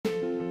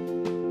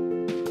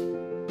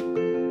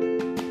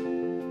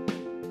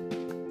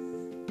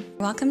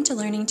Welcome to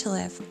Learning to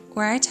Live,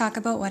 where I talk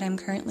about what I'm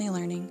currently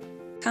learning.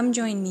 Come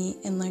join me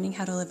in learning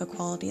how to live a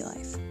quality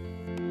life.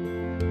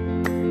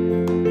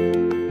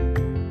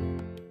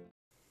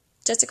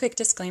 Just a quick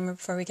disclaimer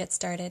before we get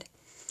started.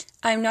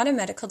 I'm not a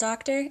medical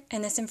doctor,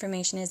 and this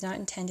information is not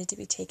intended to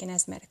be taken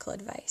as medical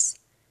advice.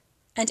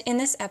 And in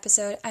this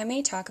episode, I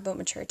may talk about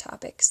mature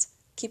topics.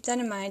 Keep that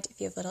in mind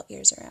if you have little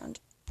ears around.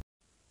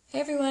 Hey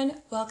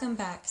everyone, welcome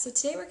back. So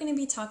today we're going to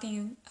be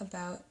talking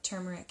about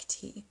turmeric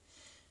tea.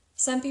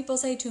 Some people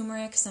say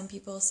turmeric, some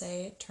people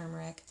say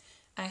turmeric.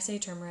 I say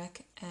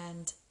turmeric,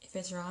 and if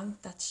it's wrong,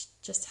 that's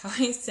just how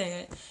I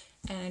say it,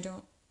 and I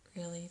don't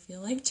really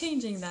feel like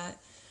changing that.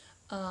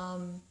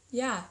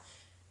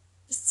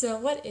 So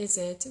what is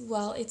it?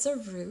 Well, it's a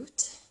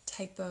root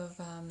type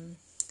of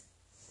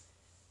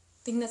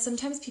thing that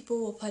sometimes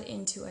people will put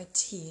into a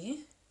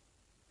tea.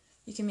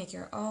 You can make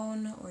your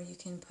own, or you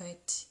can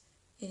put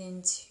it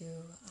into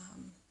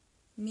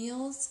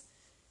meals.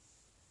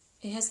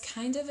 It has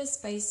kind of a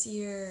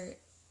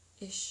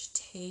spicier-ish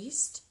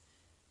taste.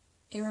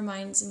 It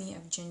reminds me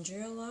of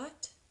ginger a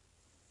lot.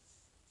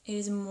 It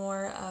is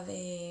more of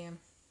a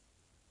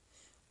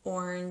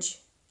orange,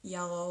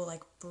 yellow,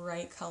 like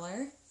bright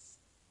color.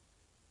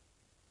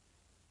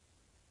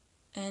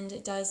 And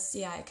it does,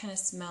 it kind of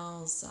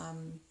smells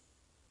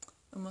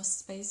almost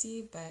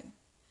spicy, but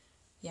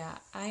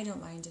I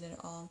don't mind it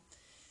at all.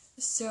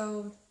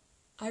 So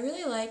I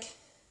really like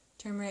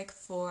turmeric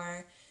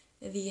for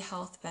the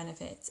health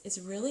benefits. It's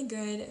really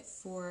good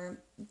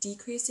for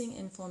decreasing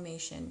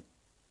inflammation.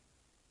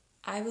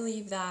 I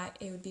believe that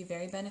it would be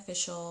very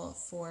beneficial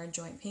for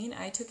joint pain.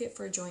 I took it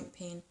for joint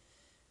pain,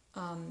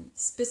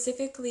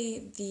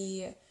 specifically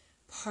the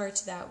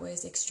part that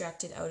was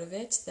extracted out of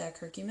it, the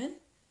curcumin.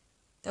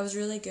 That was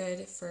really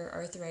good for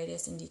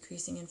arthritis and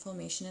decreasing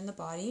inflammation in the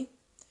body.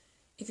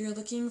 If you're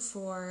looking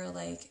for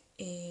like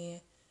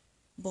a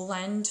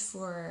blend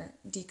for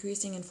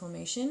decreasing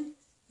inflammation,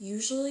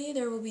 usually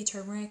there will be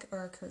turmeric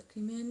or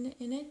curcumin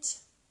in it,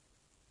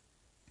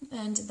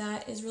 and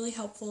that is really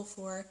helpful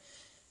for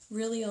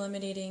really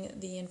eliminating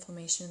the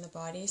inflammation in the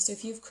body. So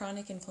if you have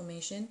chronic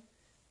inflammation,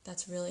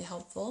 that's really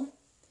helpful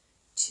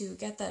to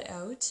get that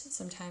out.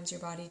 Sometimes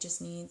your body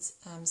just needs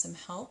some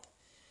help.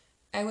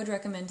 I would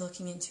recommend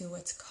looking into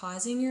what's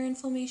causing your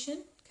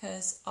inflammation,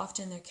 because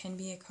often there can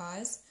be a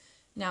cause.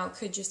 Now it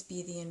could just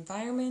be the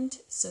environment,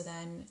 so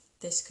then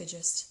this could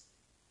just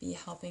be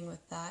helping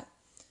with that.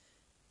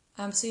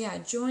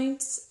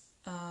 Joints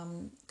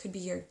could be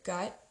your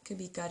gut, could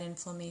be gut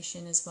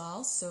inflammation as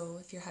well. So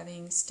if you're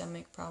having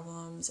stomach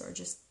problems or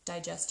just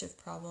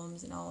digestive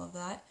problems and all of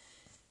that,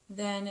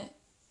 then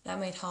that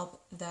might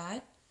help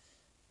that.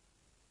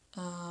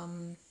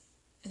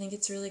 I think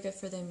it's really good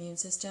for the immune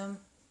system.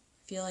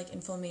 I feel like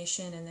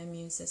inflammation and the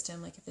immune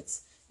system, like if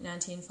it's an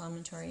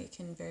anti-inflammatory, it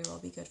can very well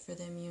be good for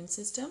the immune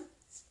system.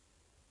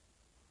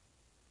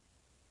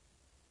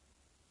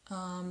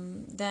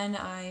 Then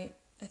I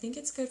think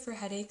it's good for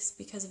headaches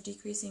because of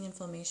decreasing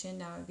inflammation.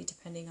 Now it would be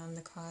depending on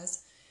the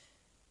cause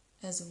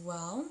as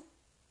well.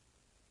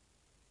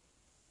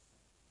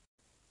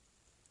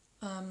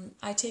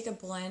 I take a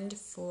blend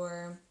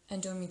for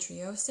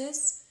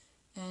endometriosis,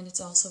 and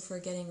it's also for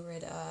getting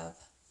rid of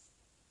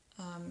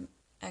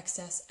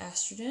excess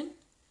estrogen.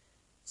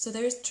 So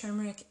there's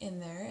turmeric in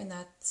there, and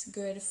that's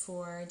good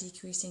for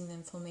decreasing the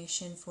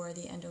inflammation for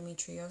the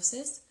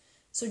endometriosis.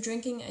 So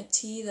drinking a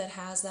tea that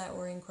has that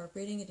or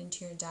incorporating it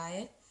into your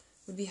diet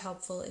would be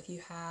helpful if you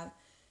have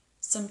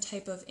some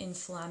type of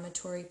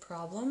inflammatory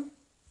problem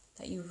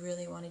that you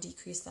really want to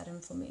decrease that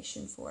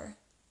inflammation for.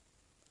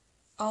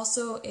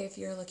 Also, if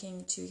you're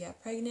looking to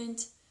get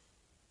pregnant,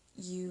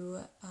 you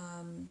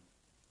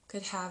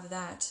could have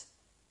that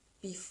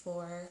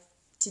before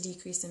to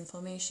decrease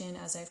inflammation,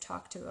 as I've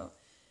talked about.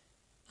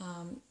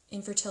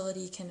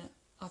 Infertility can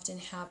often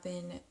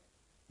happen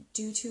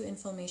due to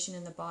inflammation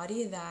in the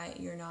body that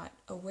you're not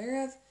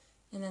aware of,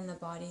 and then the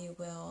body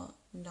will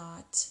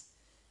not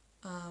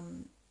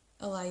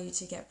allow you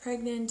to get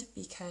pregnant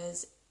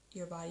because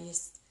your body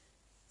is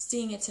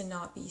seeing it to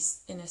not be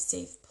in a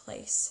safe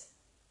place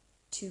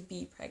to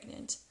be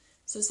pregnant.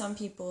 So some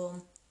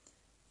people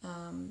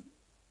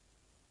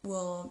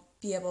will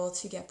be able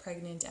to get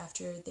pregnant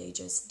after they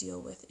just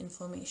deal with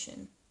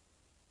inflammation.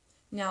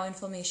 Now,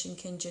 inflammation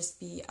can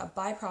just be a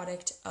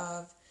byproduct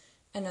of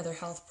another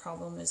health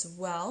problem as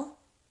well.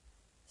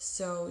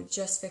 So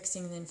just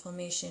fixing the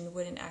inflammation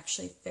wouldn't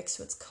actually fix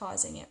what's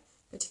causing it.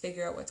 But to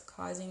figure out what's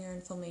causing your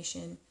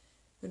inflammation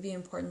would be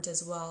important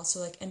as well.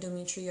 So like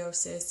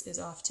endometriosis is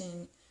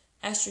often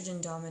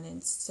estrogen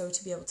dominance, so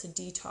to be able to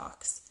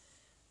detox.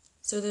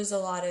 So there's a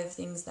lot of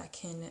things that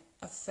can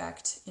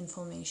affect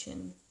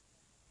inflammation.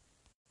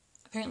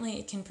 Apparently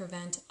it can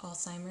prevent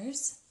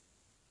Alzheimer's,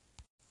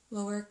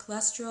 lower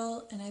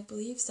cholesterol, and I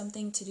believe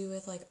something to do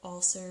with like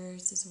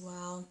ulcers as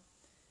well,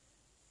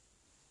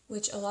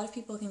 which a lot of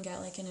people can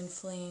get like an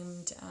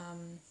inflamed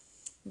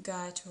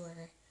gut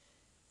or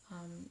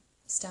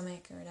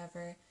stomach or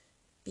whatever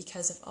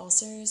because of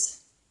ulcers,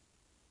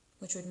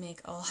 which would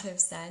make a lot of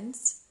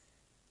sense.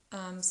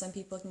 Some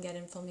people can get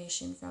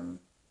inflammation from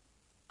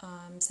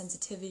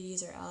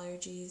sensitivities or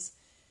allergies.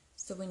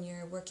 So when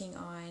you're working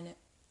on,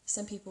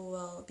 some people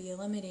will be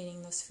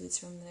eliminating those foods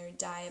from their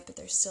diet, but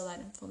there's still that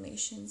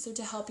inflammation. So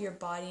to help your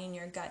body and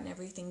your gut and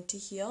everything to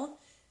heal,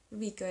 it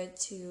would be good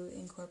to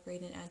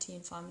incorporate an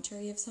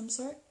anti-inflammatory of some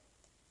sort.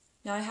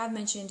 Now, I have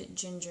mentioned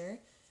ginger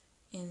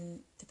in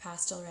the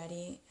past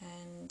already,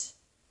 and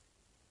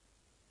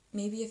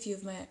maybe a few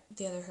of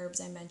the other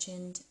herbs I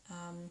mentioned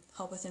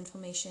help with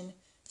inflammation.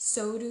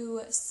 So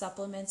do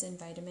supplements and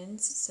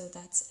vitamins, so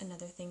that's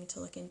another thing to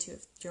look into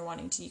if you're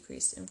wanting to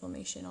decrease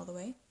inflammation all the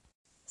way.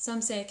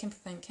 Some say it can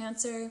prevent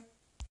cancer.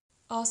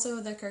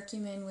 Also, the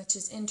curcumin, which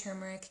is in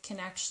turmeric, can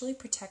actually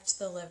protect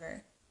the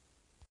liver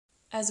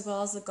as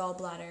well as the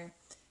gallbladder.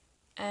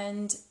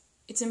 And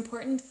it's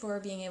important for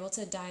being able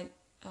to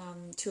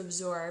to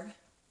absorb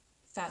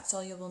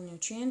fat-soluble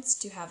nutrients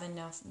to have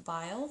enough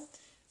bile.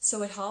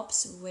 So it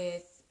helps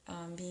with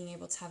being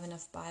able to have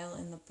enough bile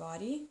in the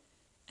body,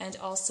 and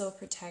also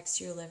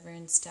protects your liver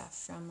and stuff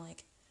from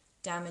like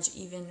damage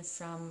even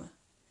from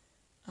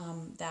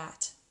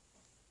that.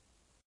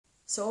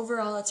 So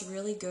overall, it's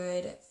really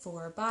good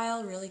for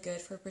bile, really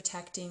good for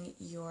protecting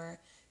your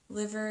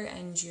liver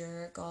and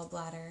your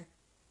gallbladder.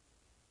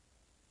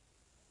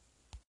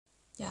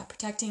 Yeah,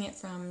 protecting it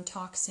from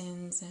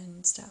toxins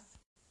and stuff.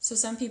 So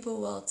some people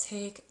will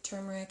take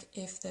turmeric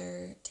if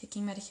they're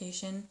taking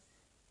medication.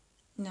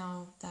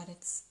 Now that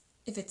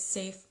if it's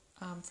safe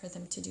for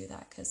them to do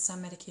that, because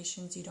some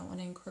medications you don't want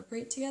to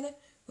incorporate together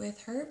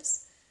with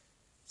herbs.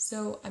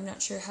 So I'm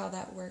not sure how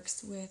that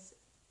works with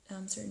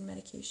certain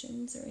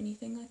medications or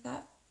anything like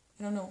that.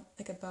 I don't know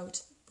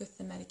about with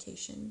the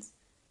medications.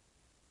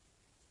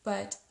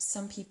 But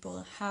some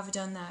people have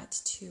done that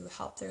to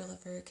help their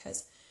liver,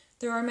 because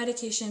there are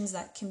medications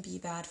that can be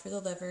bad for the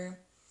liver.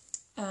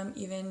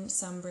 Even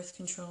some birth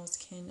controls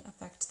can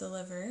affect the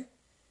liver,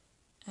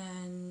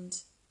 and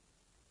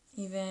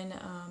even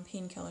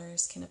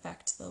painkillers can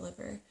affect the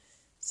liver.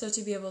 So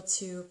to be able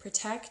to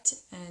protect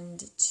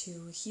and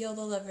to heal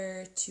the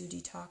liver, to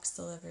detox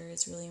the liver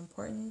is really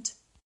important.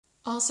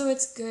 Also,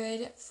 it's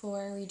good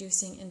for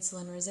reducing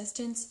insulin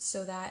resistance,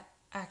 so that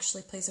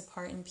actually plays a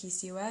part in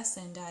PCOS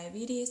and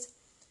diabetes.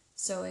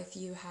 So if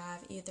you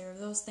have either of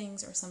those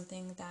things or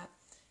something that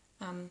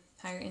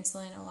higher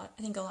insulin,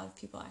 I think a lot of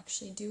people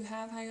actually do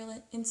have higher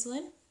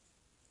insulin.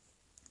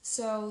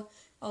 So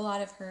a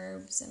lot of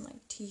herbs and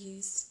like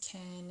teas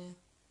can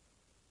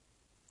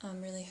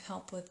really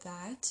help with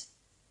that.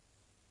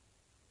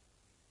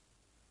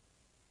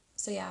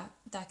 So yeah,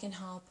 that can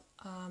help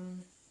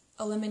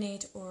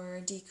eliminate or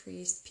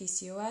decrease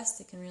PCOS.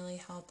 It can really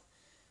help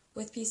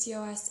with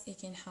PCOS. It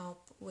can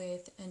help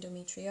with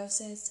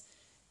endometriosis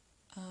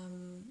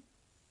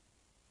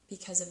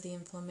because of the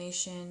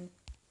inflammation.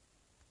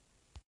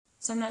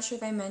 So I'm not sure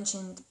if I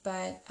mentioned,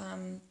 but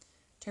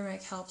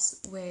turmeric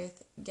helps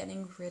with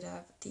getting rid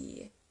of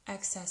the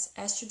excess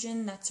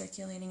estrogen that's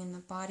circulating in the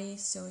body.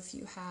 So if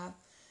you have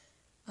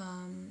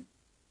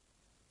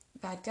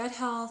bad gut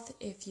health,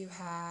 if you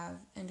have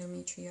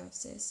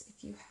endometriosis,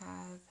 if you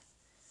have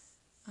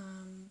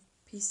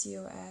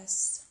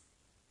PCOS,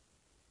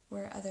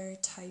 or other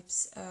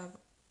types of,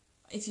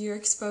 if you're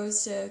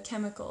exposed to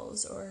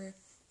chemicals or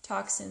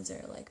toxins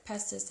or like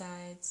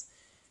pesticides,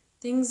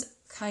 things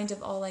kind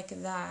of all like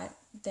that,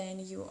 then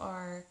you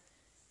are,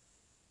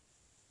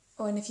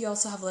 and if you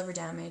also have liver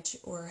damage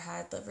or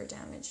had liver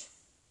damage,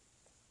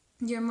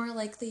 you're more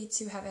likely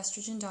to have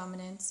estrogen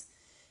dominance.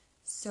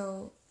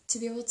 So to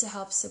be able to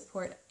help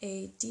support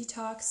a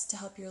detox, to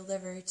help your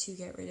liver to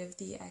get rid of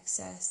the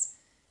excess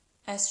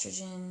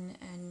estrogen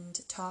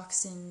and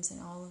toxins and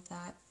all of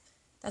that,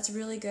 that's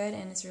really good,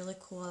 and it's really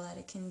cool that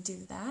it can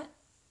do that.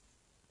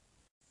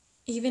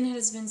 Even it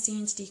has been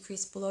seen to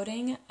decrease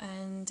bloating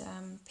and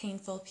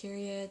painful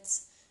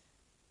periods.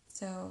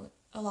 So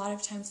a lot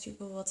of times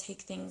people will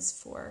take things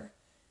for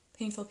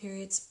painful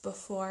periods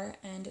before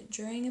and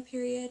during a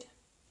period.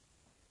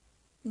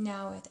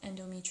 Now with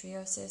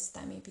endometriosis,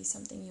 that may be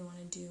something you want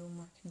to do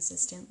more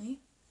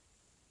consistently.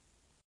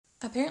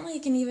 Apparently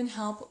it can even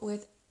help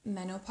with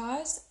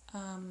menopause,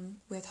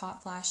 with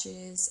hot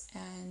flashes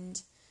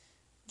and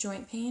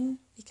joint pain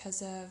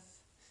because of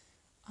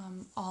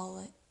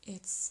all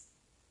its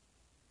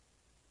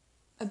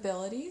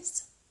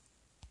abilities.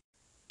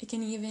 It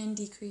can even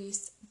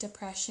decrease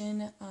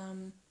depression,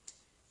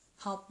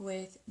 help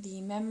with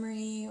the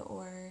memory,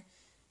 or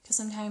because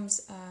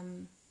sometimes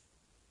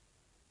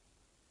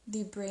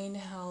the brain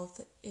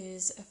health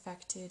is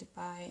affected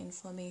by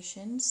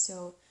inflammation,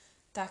 so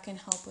that can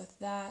help with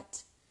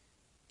that.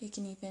 It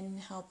can even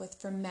help with,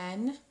 for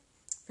men's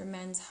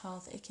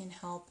health, it can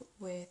help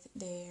with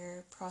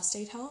their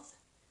prostate health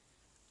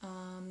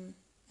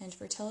and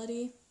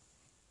fertility,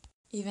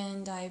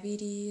 even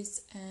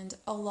diabetes. And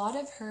a lot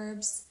of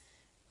herbs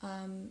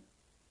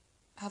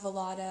have a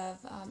lot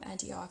of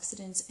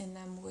antioxidants in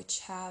them,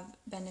 which have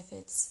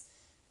benefits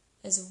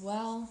as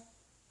well.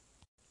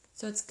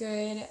 So it's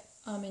good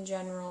in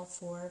general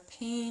for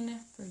pain,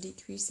 for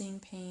decreasing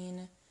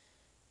pain.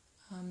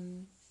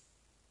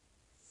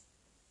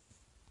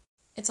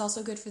 It's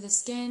also good for the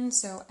skin,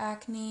 so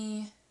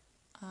acne,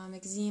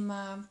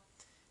 eczema,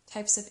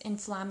 types of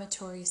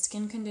inflammatory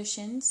skin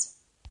conditions.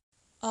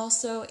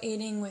 Also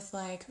aiding with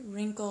like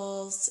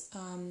wrinkles,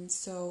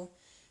 so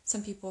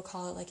some people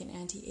call it like an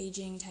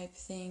anti-aging type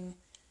thing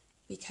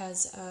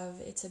because of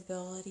its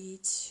ability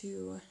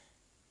to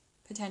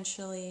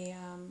potentially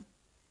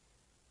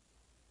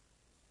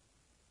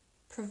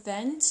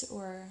prevent,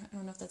 or I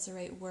don't know if that's the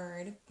right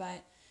word,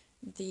 but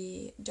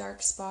the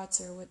dark spots,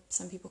 or what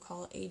some people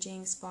call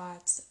aging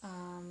spots,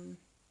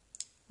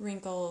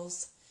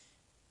 wrinkles.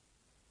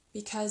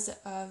 Because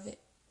of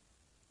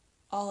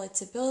all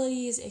its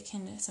abilities, it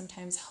can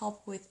sometimes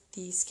help with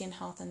the skin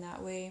health in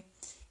that way.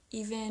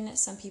 Even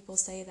some people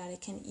say that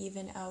it can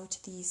even out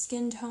the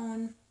skin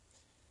tone.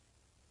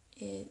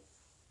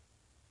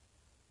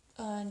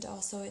 And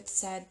also it's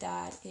said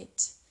that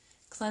it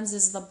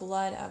cleanses the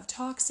blood of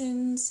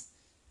toxins.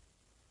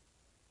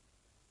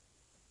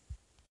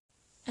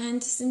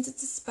 And since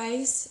it's a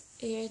spice,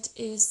 it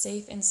is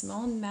safe in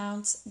small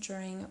amounts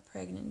during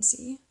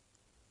pregnancy.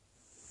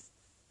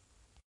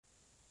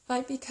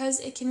 But because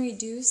it can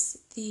reduce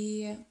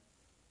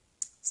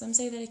some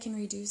say that it can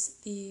reduce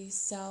the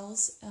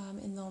cells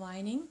in the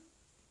lining,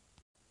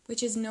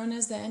 which is known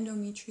as the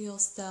endometrial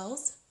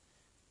cells,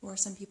 or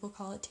some people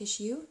call it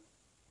tissue.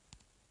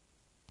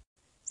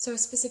 So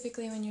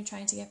specifically when you're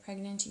trying to get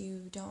pregnant,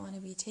 you don't want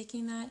to be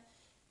taking that.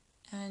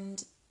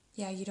 And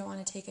yeah, you don't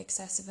want to take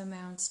excessive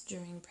amounts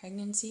during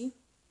pregnancy.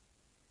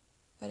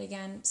 But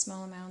again,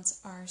 small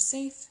amounts are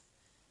safe,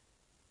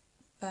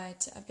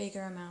 but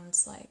bigger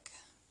amounts, like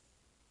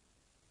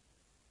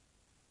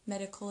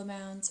medical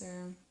amounts,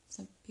 or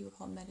some people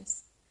call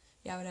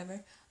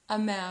it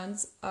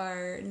amounts,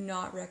 are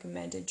not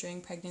recommended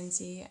during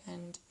pregnancy.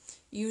 And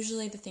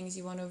usually the things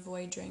you want to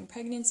avoid during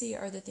pregnancy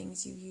are the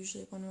things you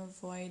usually want to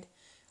avoid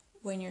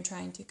when you're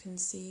trying to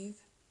conceive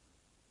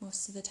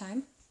most of the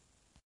time.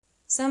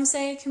 Some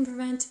say it can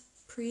prevent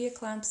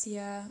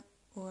preeclampsia,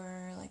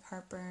 or like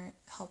heartburn,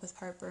 help with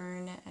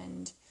heartburn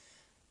and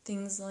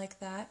things like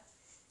that.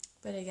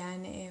 But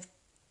again, if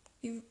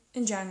you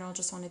in general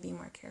just want to be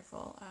more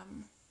careful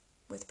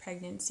with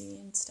pregnancy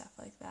and stuff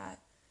like that.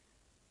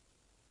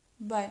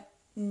 But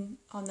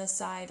on the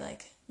side,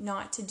 like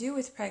not to do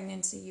with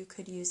pregnancy, you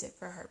could use it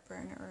for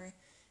heartburn or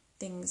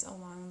things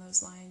along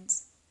those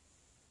lines.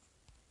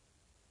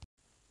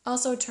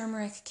 Also,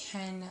 turmeric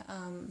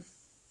can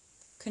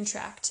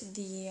contract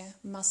the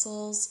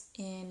muscles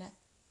in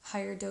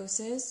higher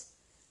doses.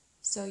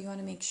 So you want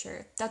to make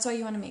sure, that's why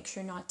you want to make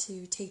sure not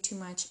to take too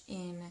much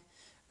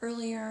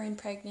earlier in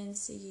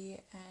pregnancy,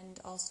 and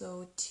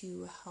also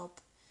to help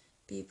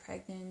be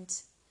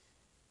pregnant.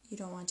 You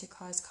don't want to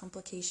cause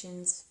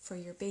complications for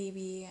your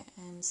baby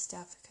and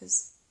stuff,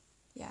 because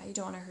you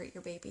don't want to hurt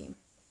your baby.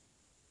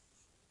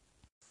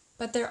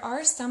 But there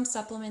are some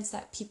supplements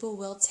that people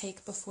will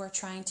take before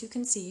trying to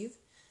conceive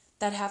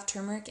that have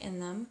turmeric in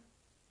them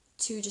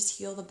to just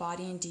heal the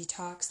body and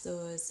detox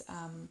those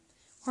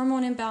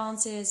hormone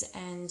imbalances,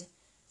 and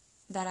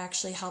that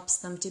actually helps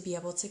them to be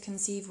able to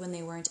conceive when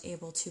they weren't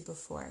able to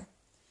before.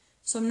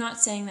 So I'm not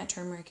saying that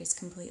turmeric is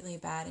completely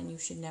bad and you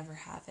should never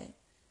have it.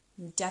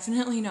 I'm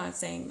definitely not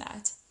saying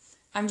that.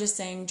 I'm just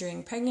saying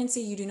during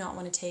pregnancy you do not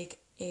want to take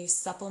a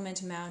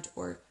supplement amount,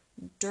 or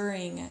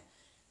during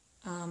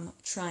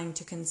trying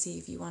to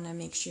conceive you want to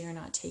make sure you're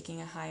not taking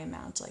a high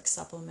amount like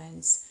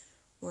supplements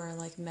or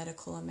like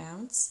medical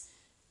amounts.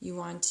 You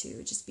want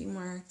to just be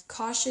more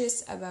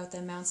cautious about the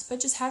amounts, but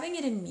just having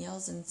it in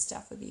meals and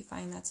stuff would be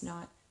fine. That's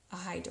not a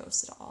high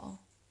dose at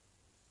all,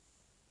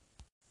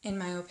 in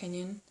my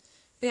opinion.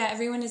 But yeah,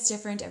 everyone is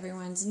different,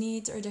 everyone's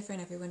needs are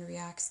different, everyone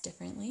reacts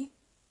differently.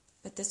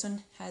 But this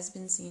one has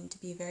been seen to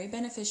be very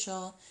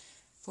beneficial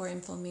for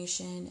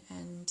inflammation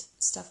and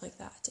stuff like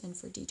that, and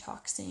for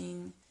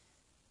detoxing.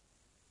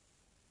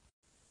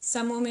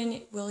 Some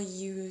women will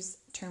use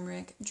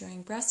turmeric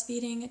during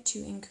breastfeeding to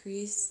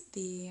increase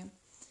the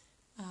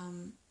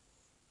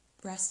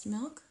breast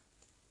milk.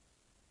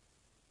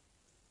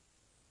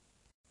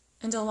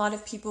 And a lot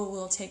of people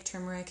will take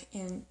turmeric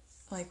in,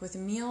 like with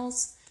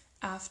meals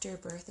after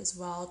birth as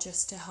well,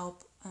 just to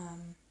help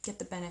get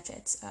the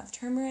benefits of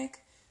turmeric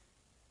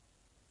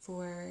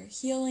for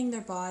healing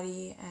their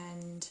body.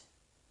 And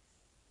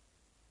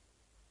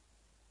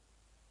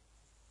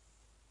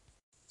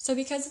so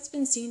because it's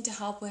been seen to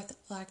help with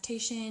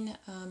lactation,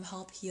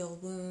 help heal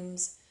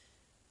wounds,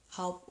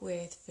 help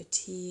with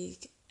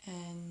fatigue,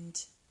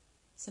 and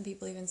some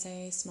people even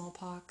say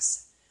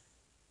smallpox.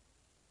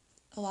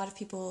 A lot of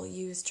people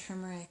use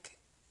turmeric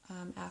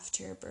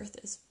after birth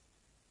as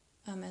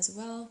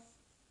well.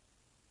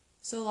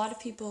 So a lot of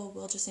people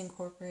will just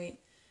incorporate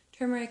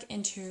turmeric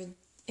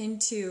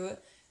into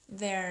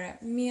their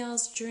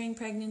meals during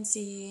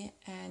pregnancy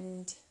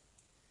and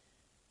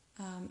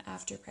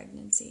after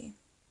pregnancy.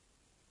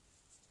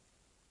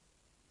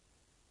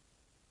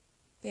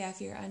 But yeah,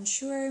 if you're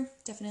unsure,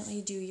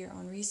 definitely do your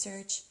own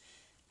research.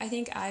 I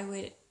think I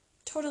would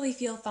totally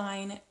feel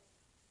fine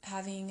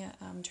having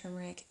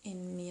turmeric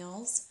in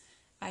meals.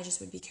 I just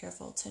would be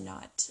careful to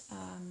not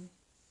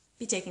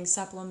be taking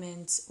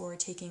supplements or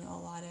taking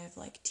a lot of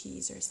like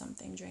teas or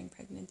something during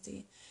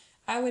pregnancy.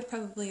 I would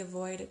probably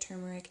avoid a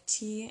turmeric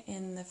tea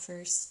in the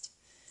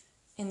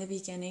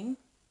beginning,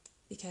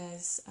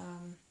 because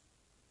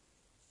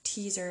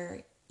teas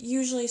are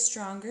usually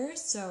stronger,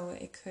 so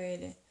it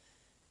could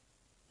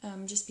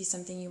just be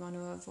something you want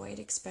to avoid,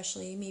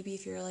 especially maybe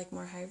if you're like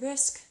more high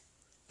risk.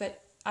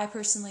 But I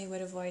personally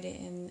would avoid it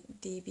in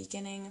the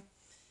beginning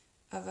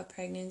of a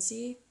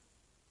pregnancy,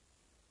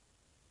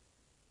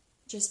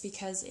 just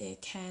because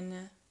it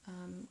can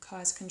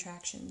cause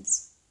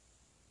contractions.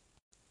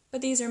 But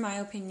these are my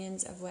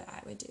opinions of what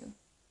I would do.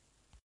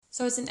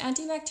 So it's an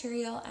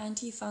antibacterial,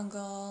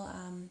 antifungal,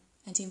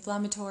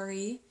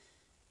 anti-inflammatory,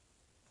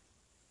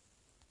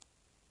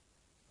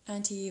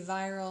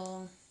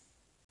 antiviral,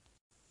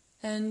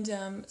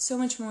 and so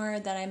much more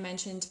that I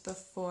mentioned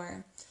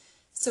before.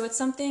 So it's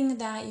something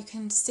that you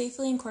can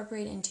safely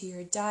incorporate into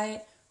your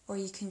diet, or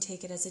you can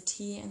take it as a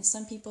tea, and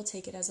some people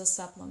take it as a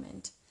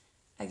supplement.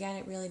 Again,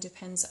 it really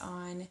depends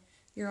on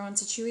your own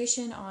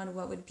situation, on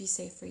what would be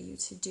safe for you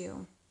to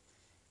do.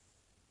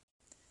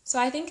 So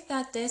I think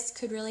that this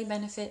could really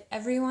benefit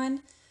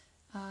everyone,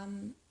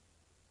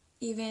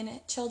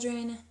 even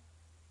children.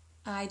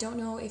 I don't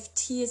know if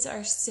teas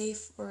are safe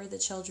for the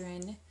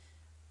children,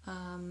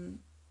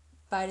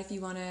 but if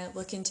you want to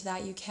look into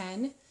that, you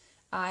can.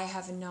 I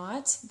have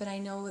not, but I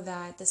know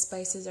that the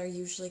spices are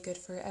usually good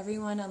for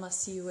everyone,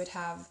 unless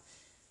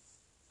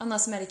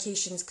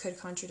medications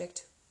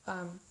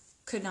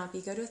could not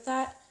be good with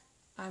that.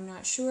 I'm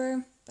not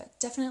sure, but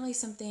definitely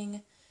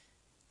something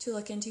to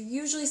look into.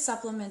 Usually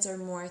supplements are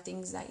more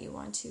things that you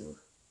want to,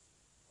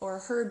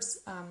 or herbs,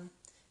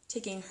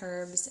 taking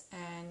herbs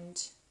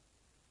and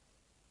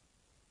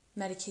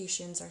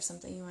medications are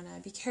something you want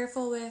to be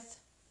careful with.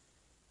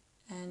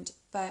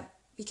 But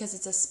because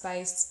it's a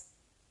spice,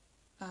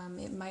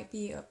 it might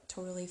be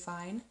totally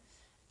fine.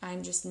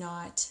 I'm just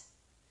not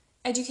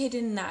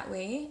educated in that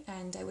way,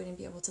 and I wouldn't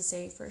be able to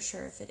say for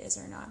sure if it is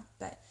or not.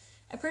 But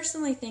I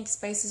personally think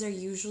spices are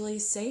usually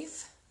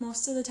safe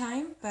most of the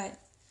time, but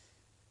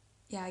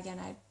yeah, again,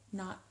 I'm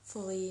not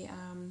fully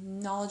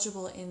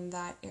knowledgeable in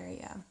that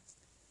area.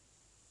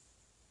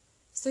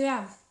 So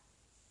yeah,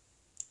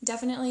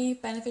 definitely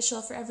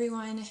beneficial for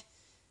everyone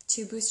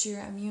to boost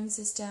your immune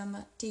system,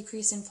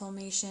 decrease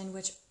inflammation,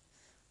 which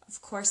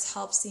of course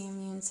helps the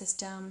immune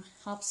system,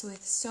 helps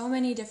with so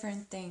many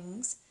different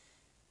things.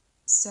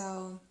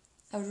 So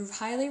I would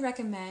highly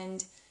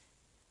recommend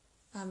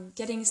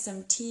getting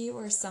some tea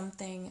or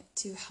something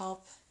to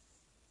help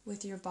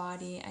with your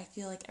body. I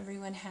feel like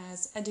everyone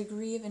has a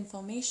degree of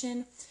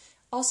inflammation.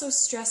 Also,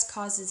 stress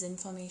causes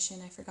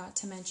inflammation. I forgot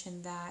to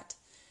mention that.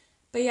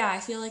 But yeah, I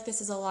feel like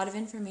this is a lot of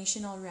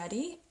information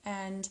already,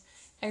 and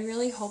I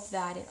really hope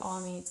that it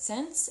all made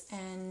sense,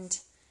 and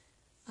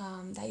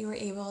that you were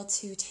able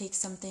to take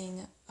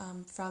something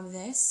from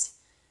this,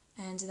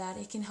 and that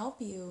it can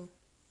help you.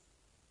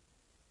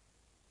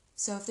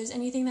 So if there's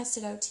anything that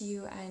stood out to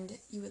you and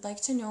you would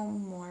like to know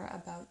more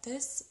about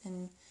this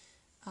in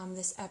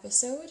this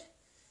episode,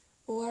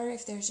 or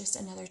if there's just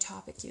another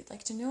topic you'd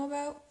like to know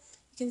about,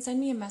 you can send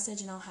me a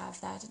message and I'll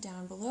have that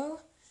down below.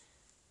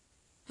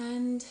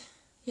 And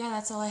yeah,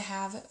 that's all I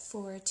have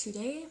for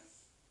today.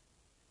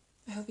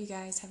 I hope you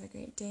guys have a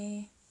great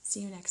day. See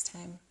you next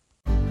time.